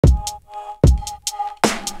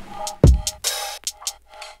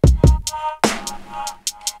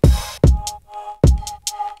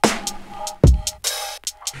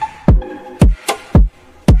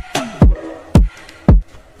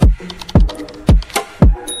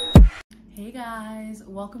guys,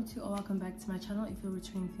 welcome to or welcome back to my channel. If you're a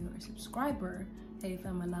returning viewer or subscriber, hey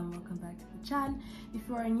fam, welcome back to the channel. If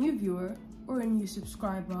you are a new viewer or a new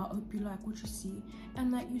subscriber, I hope you like what you see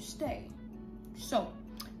and that you stay. So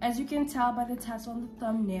as you can tell by the title on the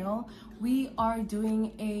thumbnail, we are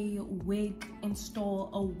doing a wig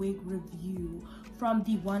install, a wig review from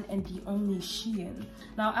the one and the only Shein.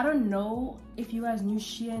 Now I don't know if you guys knew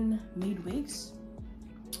Shein made wigs,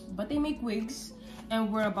 but they make wigs,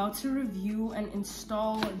 and we're about to review and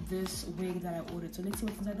install this wig that I ordered. So let's see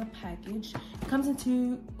what's inside the package. It comes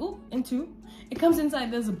it comes inside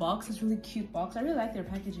this box, this really cute box. I really like their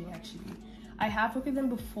packaging actually. I have worked with them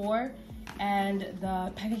before and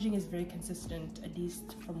the packaging is very consistent, at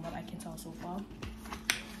least from what I can tell so far.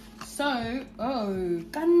 So,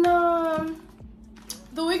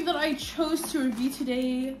 the wig that I chose to review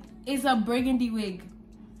today is a burgundy wig.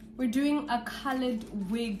 We're doing a colored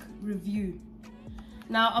wig review.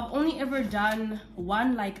 Now I've only ever done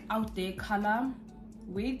one like out there color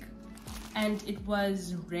wig and it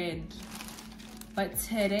was red, but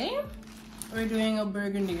today we're doing a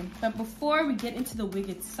burgundy. But before we get into the wig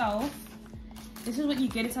itself, this is what you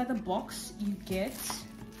get inside the box. You get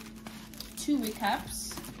 2 wig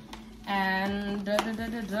caps and oh,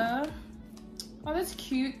 that's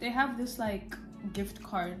cute. They have this like gift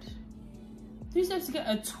card. 3 steps to get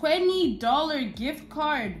a $20 gift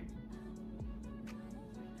card.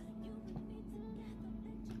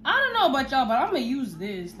 I don't know about y'all, but I'm gonna use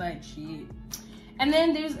this like shit. And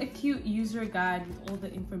then there's a cute user guide with all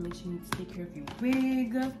the information you need to take care of your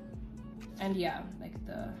wig. And yeah, like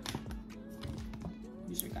the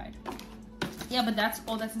user guide. Yeah, but that's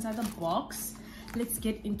all that's inside the box. Let's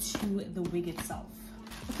get into the wig itself.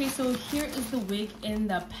 Okay, so here is the wig in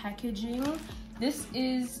the packaging. This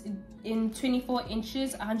is in 24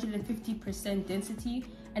 inches, 150% density,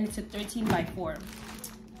 and it's a 13x4.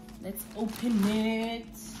 Let's open it.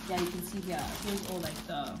 Yeah, you can see here. Here's all like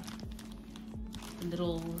the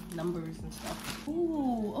little numbers and stuff.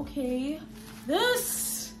 Ooh, okay.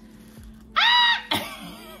 This.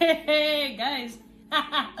 Hey guys.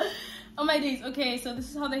 Oh my days. Okay, so this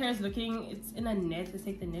is how the hair is looking. It's in a net. Let's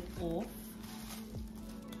take the net off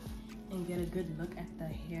and get a good look at the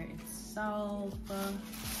hair itself.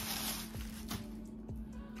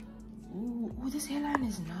 Ooh, this hairline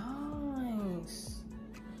is nice.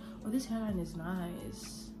 Oh, this hairline is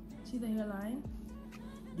nice. See the hairline?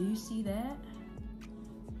 Do you see that?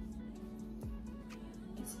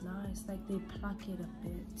 It's nice, like they pluck it a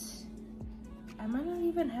bit. I might not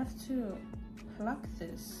even have to pluck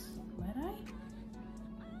this, might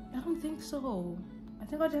I? I don't think so. I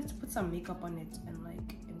think I'll just have to put some makeup on it and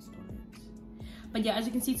like install it. But yeah, as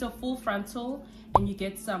you can see, it's a full frontal and you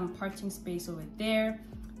get some parting space over there.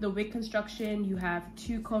 The wig construction, you have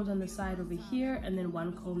 2 combs on the side over here and then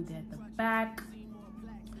 1 comb there at the back.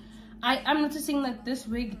 I'm noticing that this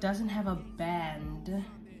wig doesn't have a band.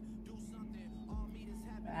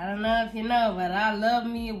 I don't know if you know, but I love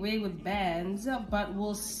me a wig with bands. But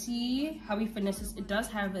we'll see how we finesse this. It does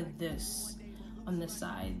have this on the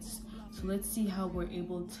sides. So let's see how we're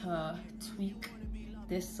able to tweak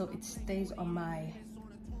this so it stays on my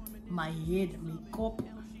head makeup.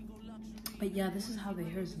 But yeah, this is how the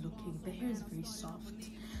hair is looking. The hair is very soft.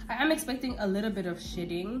 I am expecting a little bit of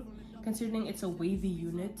shedding, considering it's a wavy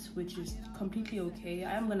unit, which is completely okay.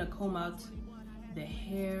 I am gonna comb out the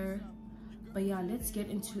hair. But yeah, let's get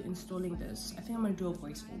into installing this. I think I'm gonna do a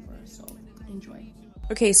voiceover, so enjoy.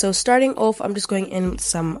 Okay, so starting off, I'm just going in with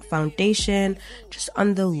some foundation, just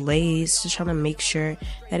on the lace, just trying to make sure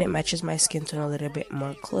that it matches my skin tone a little bit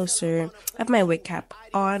more closer. I have my wig cap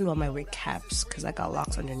on, well, my wig caps, because I got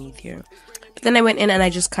locks underneath here. But then I went in and I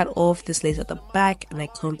just cut off this lace at the back and I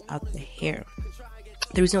combed out the hair.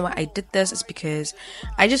 The reason why I did this is because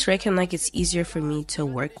I just reckon like it's easier for me to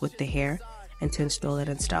work with the hair and to install it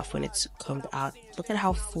and stuff when it's combed out. Look at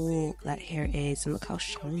how full that hair is and look how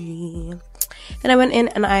shiny. Then I went in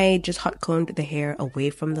and I just hot combed the hair away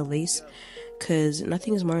from the lace, because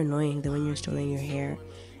nothing is more annoying than when you're installing your hair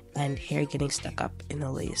and hair getting stuck up in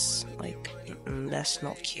the lace. Like, that's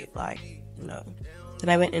not cute, like, no. Then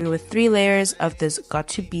I went in with 3 layers of this Got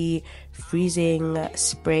To Be freezing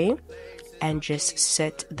spray and just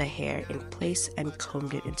set the hair in place and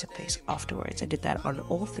combed it into place afterwards. I did that on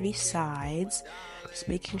all 3 sides, just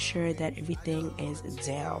making sure that everything is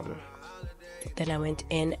down. Then I went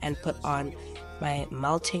in and put on my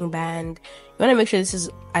melting band. You want to make sure this is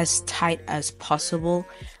as tight as possible.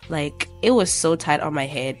 Like, it was so tight on my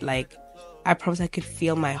head, like I promise I could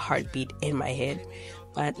feel my heartbeat in my head.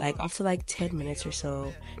 But like after like 10 minutes or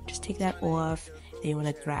so, just take that off. Then you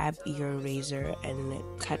want to grab your razor and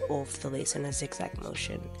cut off the lace in a zigzag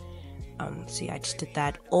motion. So yeah, I just did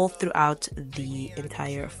that all throughout the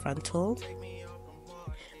entire frontal.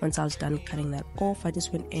 Once I was done cutting that off, I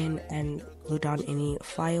just went in and glued down any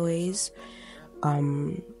flyaways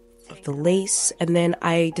of the lace, and then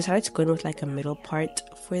I decided to go in with like a middle part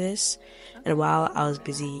for this. And while I was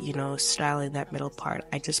busy, you know, styling that middle part,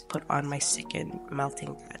 I just put on my second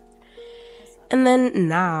melting cut. And then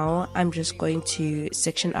now I'm just going to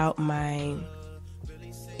section out my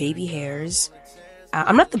baby hairs.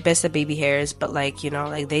 I'm not the best at baby hairs, but like, you know,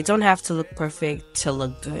 like they don't have to look perfect to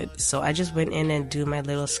look good. So I just went in and do my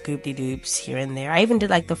little scoop-de-doops here and there. I even did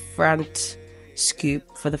like the front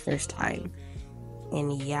scoop for the first time.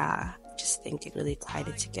 And yeah, I just think it really tied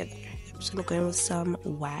it together. I'm just gonna go in with some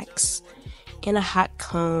wax and a hot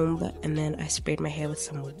comb, and then I sprayed my hair with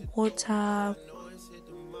some water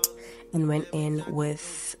and went in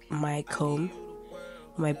with my comb,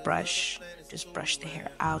 my brush, just brushed the hair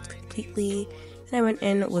out completely. And I went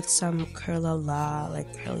in with some curl-la,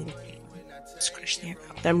 like curling cream, just crush the hair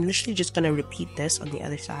out. I'm literally just gonna repeat this on the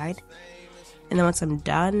other side. And then once I'm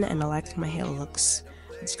done and I like how my hair looks,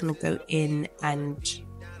 I'm just gonna go in and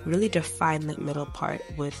really define that middle part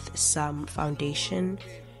with some foundation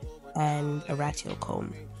and a rat tail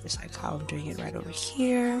comb, just like how I'm doing it right over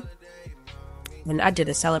here. And I did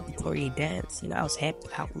a celebratory dance, you know, I was happy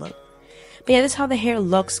with how it looked. But yeah, this is how the hair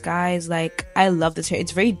looks, guys. Like, I love this hair.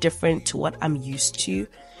 It's very different to what I'm used to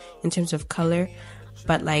in terms of color.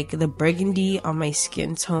 But like the burgundy on my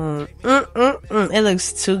skin tone, it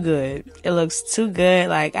looks too good. It looks too good.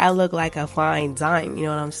 Like, I look like a fine dime, you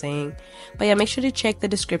know what I'm saying? But yeah, make sure to check the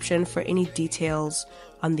description for any details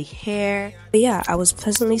on the hair. But yeah, I was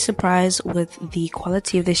pleasantly surprised with the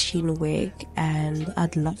quality of the Shein wig, and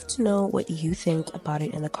I'd love to know what you think about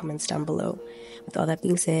it in the comments down below. With all that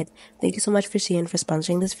being said, thank you so much for Shein for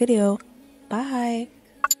sponsoring this video. Bye!